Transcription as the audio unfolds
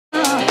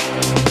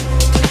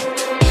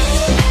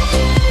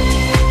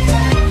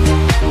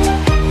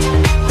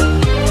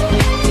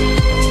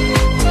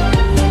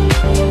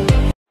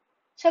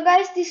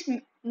guys, this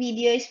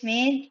video is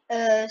made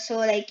so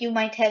like you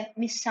might have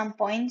missed some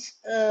points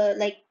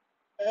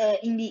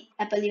in the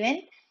Apple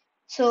event.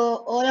 So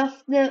all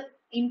of the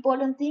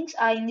important things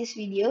are in this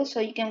video, so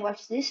you can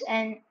watch this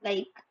and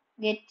like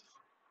get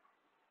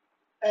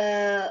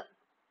uh,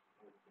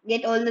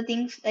 get all the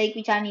things like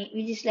which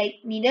is like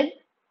needed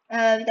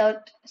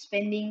without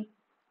spending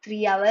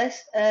 3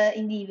 hours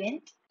in the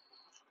event.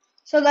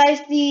 So guys,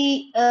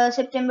 the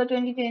September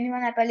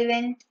 2021 Apple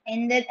event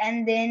ended,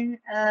 and then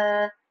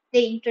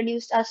they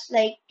introduced us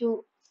like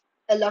to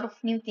a lot of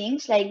new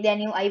things like their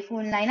new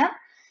iPhone lineup.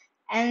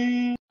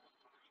 And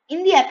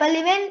in the Apple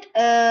event,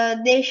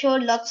 they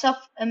showed lots of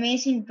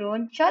amazing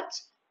drone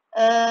shots,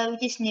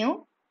 which is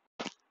new.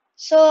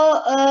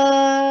 So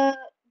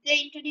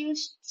they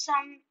introduced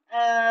some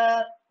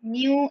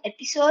new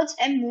episodes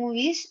and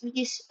movies, which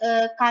is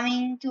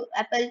coming to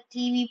Apple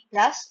TV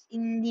Plus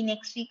in the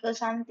next week or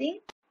something.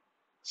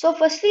 So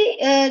firstly,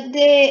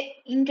 they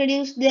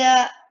introduced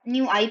their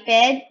new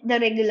iPad, the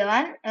regular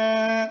one,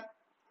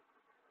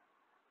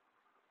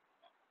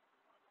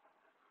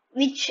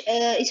 which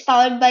is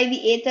powered by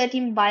the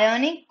A13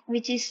 Bionic,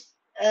 which is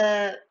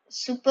a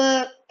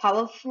super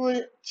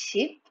powerful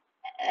chip,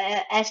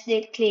 as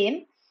they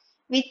claim,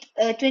 with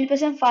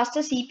 20%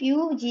 faster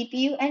CPU,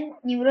 GPU, and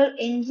neural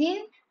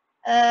engine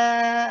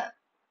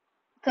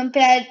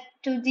compared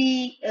to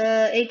the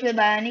A12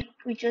 Bionic,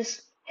 which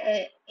was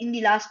in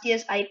the last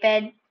year's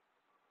iPad,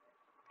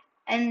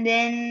 and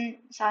then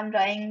some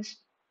drawings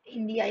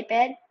in the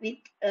iPad with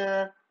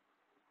the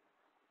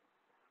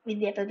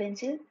Apple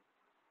Pencil.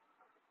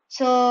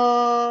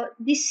 So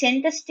this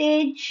center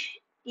stage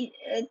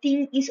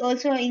thing is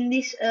also in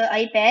this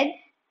iPad,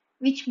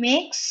 which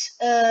makes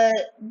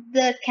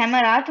the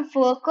camera to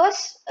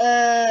focus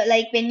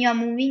like when you are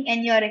moving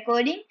and you are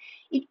recording.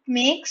 It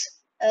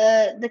makes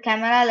the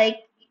camera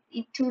like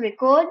it to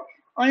record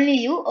only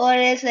you, or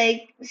else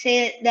like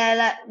say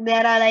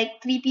there are like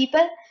 3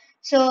 people,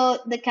 so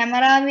the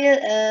camera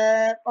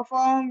will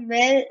perform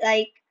well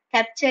like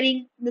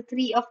capturing the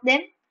 3 of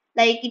them,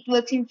 like it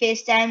works in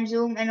FaceTime,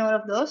 Zoom, and all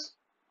of those.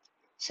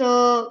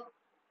 So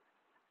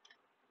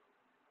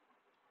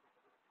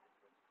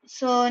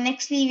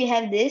nextly we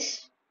have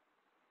this.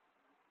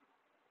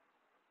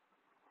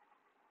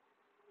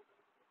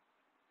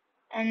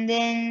 And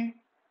then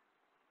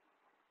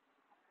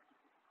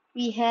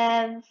we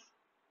have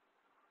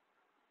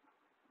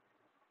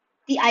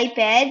the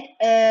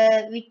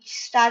iPad, which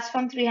starts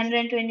from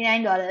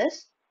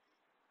 $329.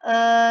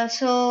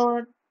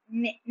 So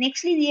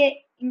nextly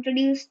they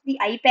introduced the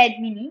iPad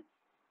mini,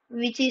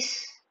 which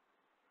is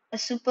a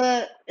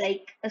super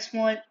like a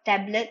small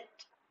tablet,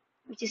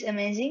 which is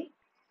amazing.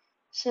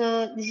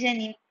 So this is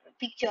a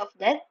picture of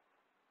that.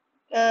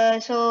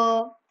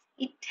 So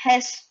it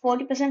has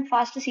 40%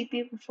 faster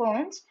CPU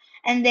performance,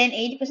 and then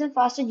 80%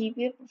 faster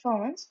GPU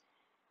performance,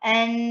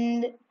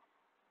 and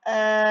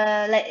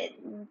like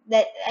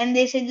that. And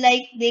they said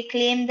like they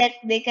claim that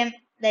they can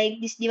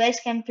like this device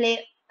can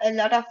play a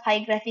lot of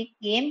high graphic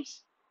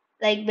games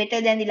like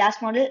better than the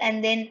last model.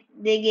 And then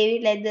they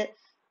gave it like the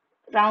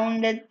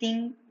rounded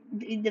thing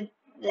with the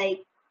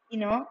like you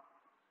know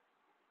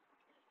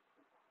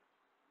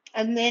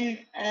and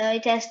then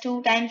it has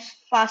 2 times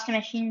faster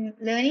machine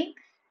learning,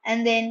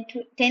 and then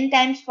 10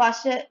 times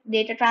faster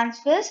data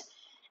transfers.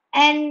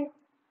 And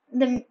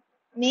the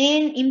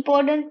main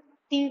important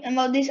thing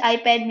about this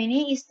iPad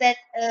mini is that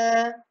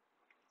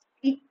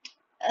it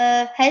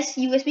has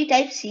USB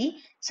type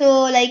C.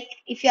 So like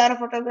if you are a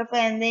photographer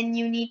and then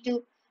you need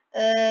to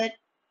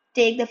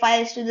take the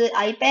files to the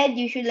iPad,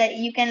 you should like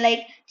you can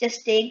like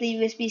just take the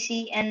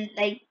USB-C and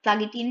like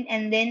plug it in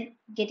and then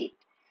get it.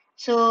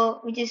 So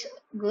which is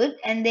good.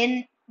 And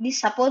then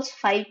this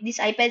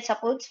iPad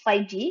supports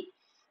 5G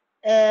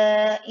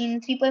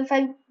in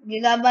 3.5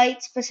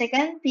 gigabytes per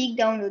second peak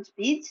download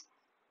speeds.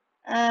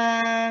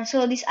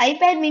 So this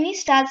iPad mini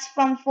starts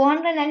from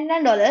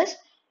 $499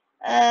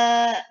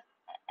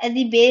 at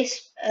the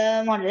base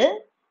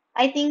model.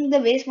 I think the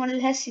base model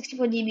has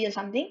 64 GB or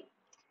something.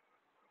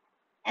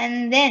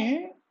 And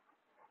then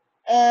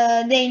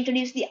they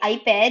introduced the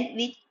iPad,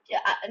 which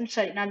I'm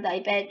sorry, not the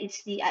iPad,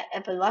 it's the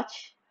Apple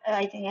Watch.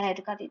 I think I had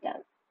to cut it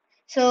out.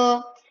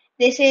 So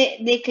they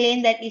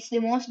claim that it's the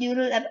most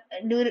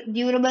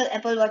durable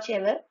Apple Watch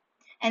ever,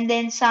 and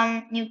then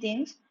some new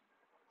things.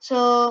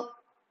 So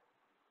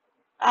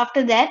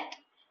after that,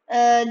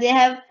 they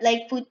have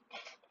like put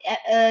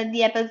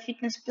the Apple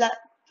Fitness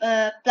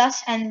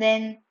Plus, and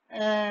then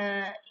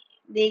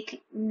they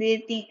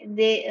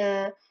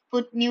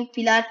put new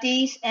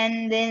Pilates,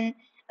 and then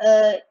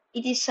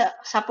it is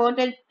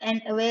supported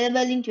and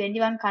available in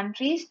 21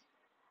 countries,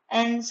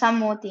 and some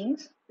more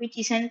things, which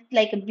isn't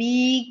like a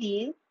big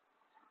deal.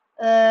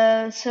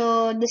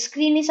 So the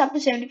screen is up to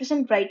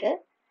 70% brighter,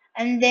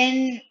 and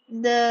then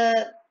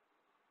the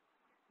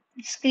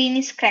screen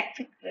is crack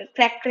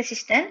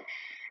resistant,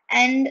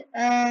 and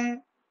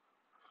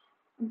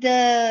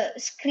the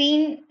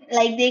screen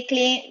like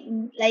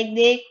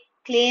they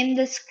claim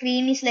the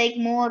screen is like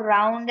more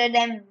rounded,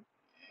 and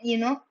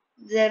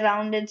the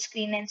rounded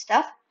screen and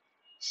stuff.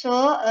 So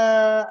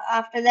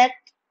after that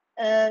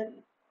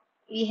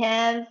we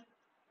have,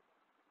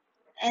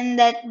 and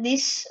that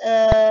this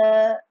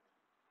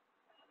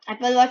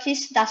Apple Watch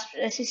is dust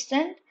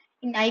resistant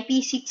in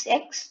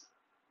IP6X,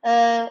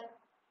 and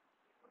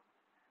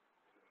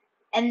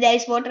there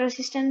is water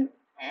resistant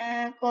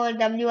called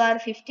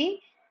WR50,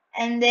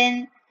 and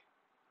then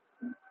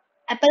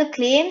Apple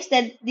claims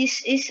that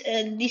this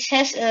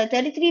has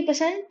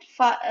 33%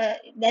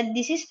 that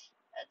this is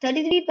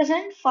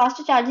 33%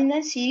 faster charging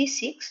than Series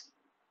 6,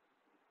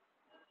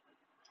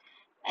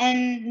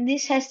 and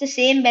this has the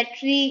same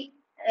battery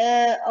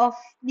of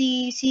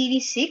the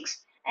Series 6,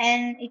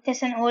 and it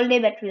has an all-day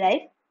battery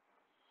life.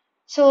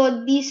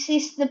 So this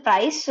is the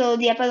price. So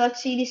the Apple Watch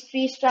Series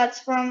 3 starts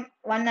from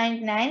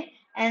 $199,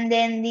 and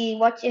then the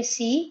Watch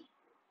SE,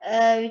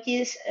 which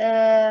is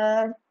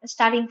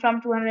starting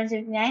from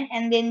 $279,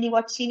 and then the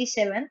Watch Series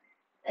 7,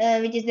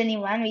 which is the new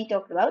one we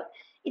talked about,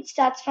 it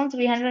starts from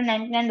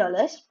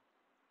 $399.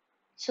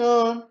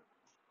 So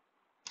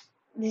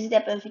this is the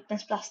Apple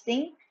Fitness Plus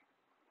thing.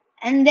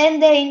 And then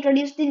they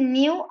introduced the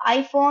new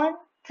iPhone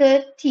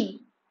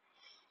 13.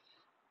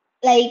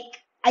 Like,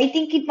 I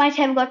think it might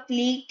have got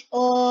leaked,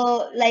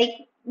 or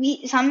like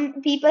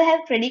some people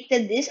have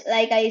predicted this.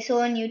 Like, I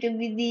saw on YouTube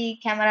with the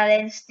camera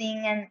lens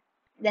thing and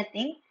that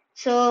thing.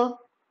 So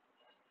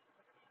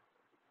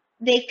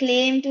they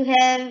claim to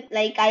have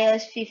like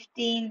iOS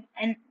 15,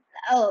 and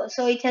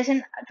so it has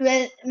an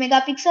 12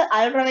 megapixel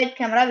ultra wide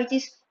camera, which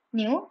is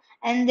new,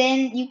 and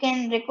then you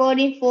can record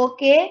in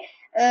 4K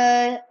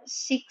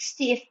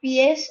 60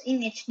 fps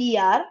in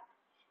HDR,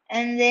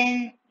 and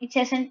then it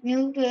has a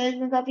new 12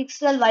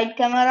 megapixel wide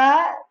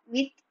camera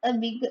with a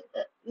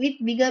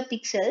bigger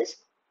pixels,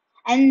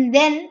 and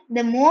then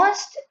the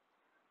most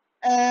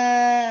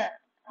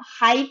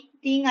hype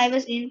thing I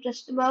was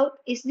interested about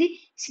is the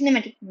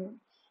cinematic mode.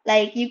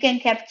 Like, you can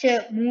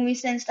capture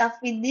movies and stuff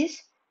with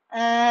this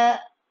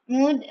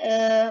mode,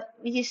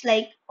 which is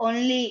like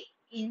only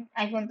in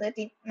iPhone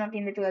 13, not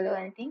in the 12 or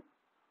anything.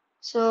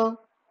 So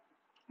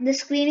the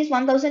screen is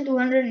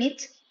 1200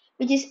 nits,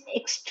 which is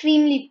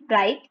extremely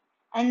bright,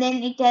 and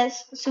then it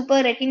has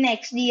Super Retina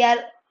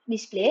XDR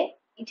display.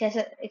 It has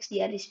a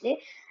XDR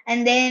display,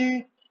 and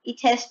then it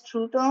has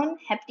True Tone,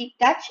 Haptic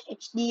Touch,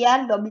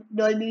 HDR,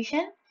 Dolby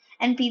Vision,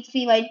 and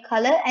P3 wide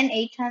color, and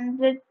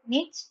 800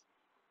 nits,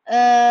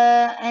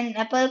 and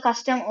Apple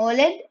custom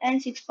OLED,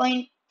 and 6.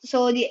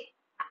 So the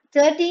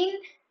 13,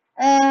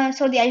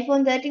 so the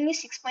iPhone 13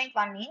 is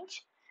 6.1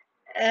 inch,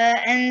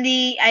 and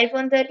the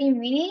iPhone 13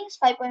 mini is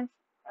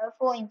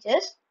 5.4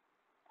 inches,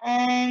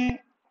 and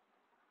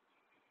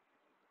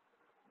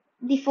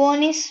the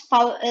phone is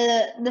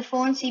the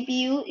phone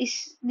CPU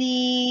is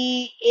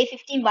the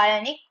A15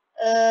 Bionic,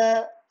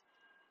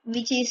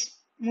 which is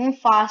more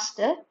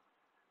faster.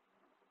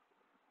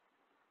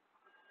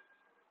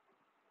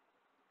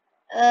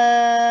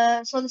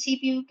 So the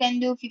CPU can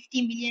do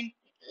 15 billion,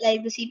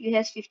 like the CPU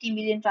has 15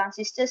 billion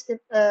transistors. The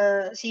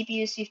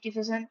CPU is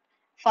 50%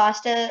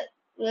 faster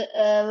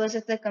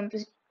versus the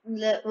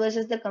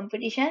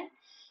competition.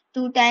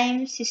 2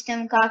 times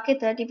system Kake,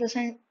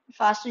 30%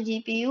 faster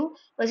GPU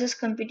versus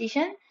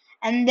competition,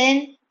 and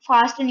then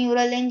faster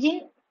neural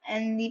engine,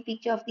 and the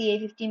picture of the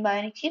A15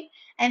 Bionic chip,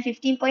 and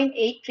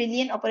 15.8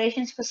 trillion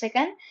operations per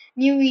second,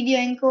 new video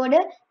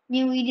encoder,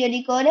 new video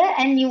decoder,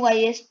 and new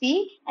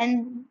ISP,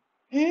 and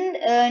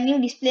new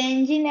display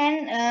engine,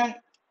 and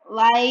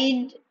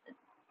wide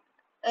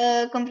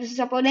compressor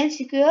support, and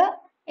secure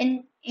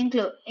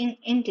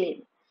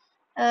enclave.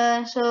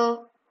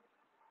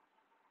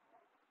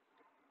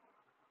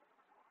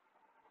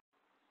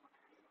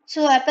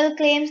 So Apple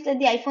claims that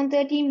the iPhone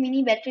 13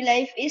 mini battery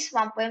life is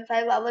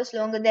 1.5 hours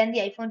longer than the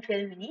iPhone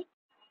 12 mini.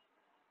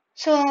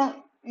 So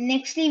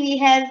nextly we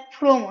have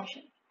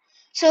ProMotion.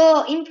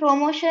 So in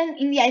ProMotion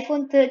in the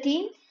iPhone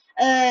 13,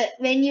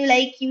 when you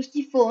like use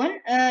the phone,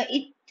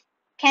 it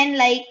can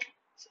like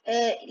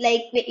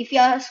if you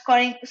are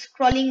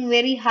scrolling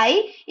very high,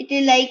 it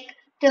will like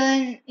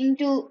turn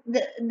into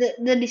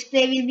the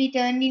display will be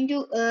turned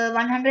into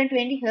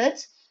 120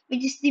 hertz,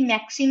 which is the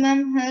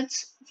maximum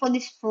hertz for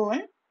this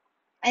phone.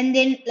 And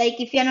then like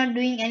if you're not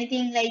doing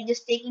anything, like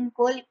just taking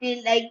call, it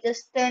will like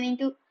just turn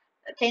into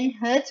 10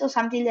 hertz or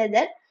something like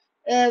that,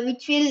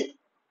 which will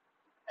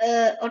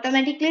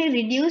automatically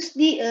reduce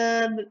the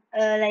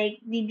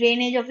like the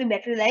drainage of the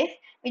battery life,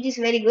 which is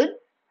very good.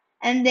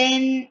 And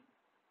then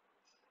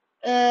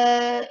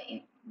the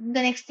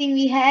next thing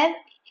we have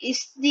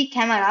is the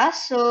camera.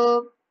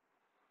 So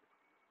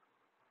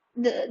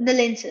the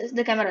lenses,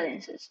 the camera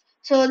lenses.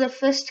 So the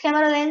first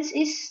camera lens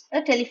is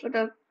a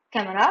telephoto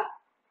camera,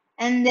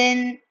 and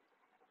then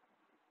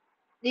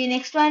the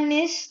next one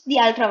is the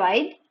ultra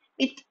wide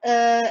with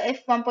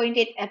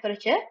f1.8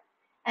 aperture,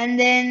 and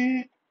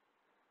then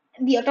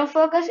the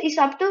autofocus is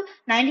up to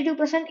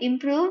 92%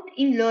 improved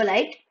in low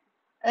light,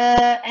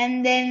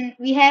 and then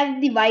we have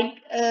the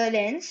wide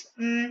lens,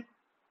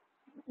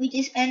 which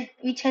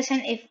has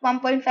an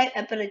f1.5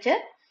 aperture,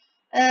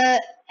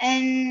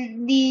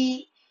 and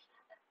the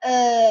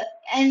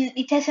and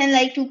it has an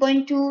like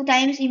 2.2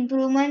 times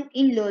improvement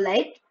in low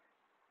light.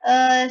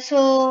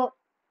 So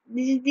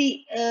this is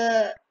the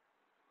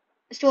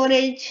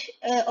storage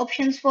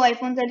options for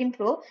iPhone 13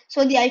 Pro.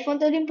 So the iPhone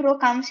 13 Pro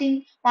comes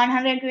in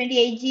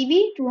 128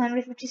 GB,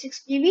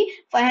 256 GB,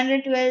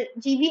 512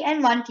 GB,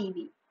 and 1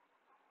 TB.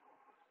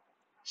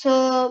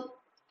 So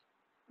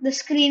the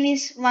screen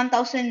is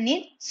 1000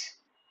 nits.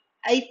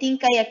 I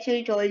think I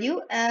actually told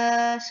you.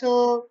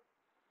 So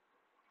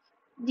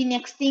the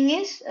next thing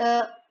is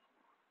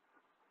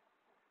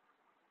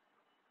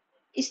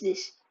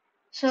this.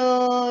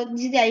 So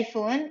this is the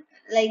iPhone.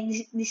 Like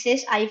this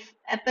says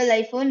Apple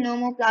iPhone, no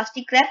more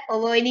plastic wrap,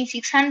 avoiding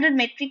 600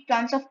 metric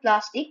tons of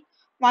plastic,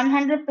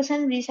 100%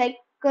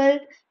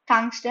 recycled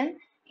tungsten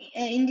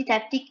in the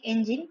Taptic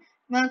engine.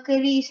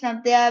 Mercury is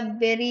not there,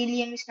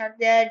 beryllium is not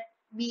there,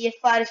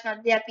 BFR is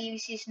not there,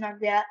 PVC is not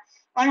there.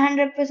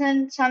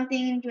 100%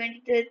 something in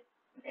 20,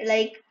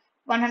 like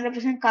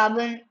 100%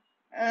 carbon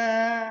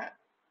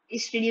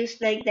is reduced,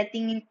 like that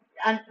thing in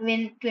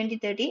when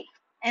 2030,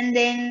 and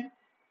then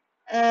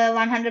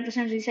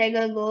 100%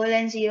 recycle goal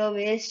and zero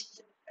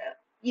waste.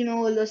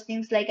 All those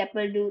things like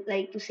Apple do,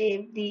 like to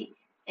save the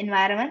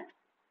environment.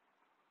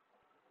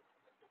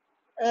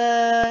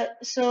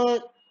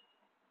 So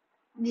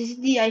this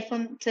is the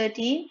iPhone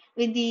 13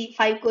 with the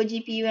 5-core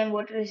GPU and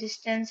water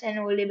resistance and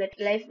all-day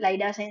battery life,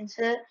 LiDAR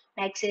sensor,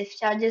 MagSafe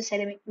charger,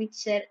 ceramic with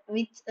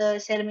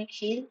ceramic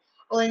shield,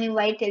 all new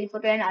wide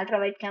telephoto and ultra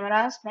wide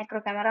cameras,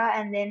 macro camera,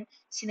 and then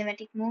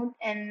cinematic mode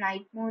and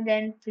night mode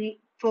and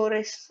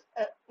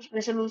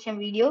resolution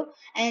video.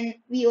 And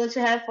we also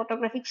have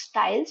photographic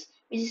styles,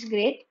 which is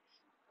great.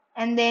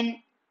 And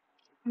then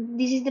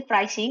this is the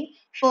pricing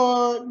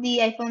for the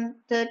iPhone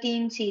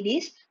 13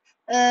 series.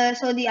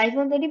 So the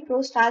iPhone 13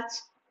 Pro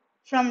starts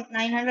from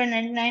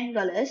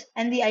 $999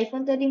 and the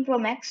iPhone 13 Pro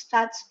Max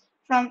starts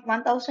from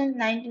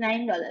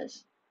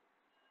 $1,099.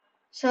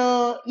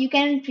 So you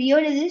can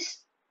pre-order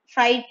this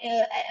Friday.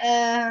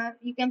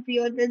 You can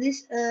pre-order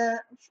this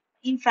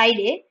in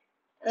Friday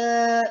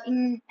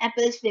in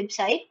Apple's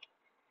website.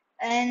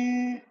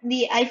 And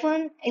the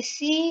iPhone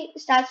SE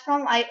starts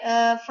from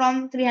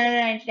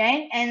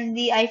 399 and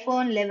the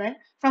iPhone 11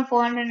 from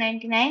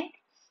 499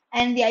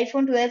 and the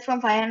iPhone 12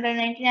 from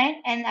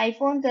 599 and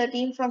iPhone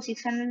 13 from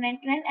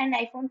 699 and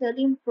iPhone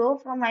 13 Pro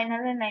from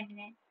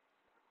 999.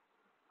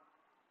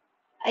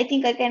 I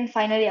think I can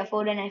finally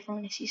afford an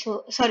iPhone SE.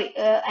 So sorry,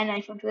 an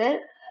iPhone 12.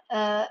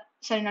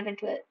 Sorry, not a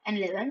 12, an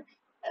 11.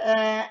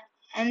 Uh,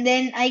 and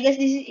then I guess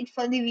this is it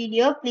for the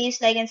video. Please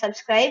like and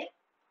subscribe.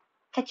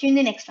 Catch you in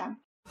the next one.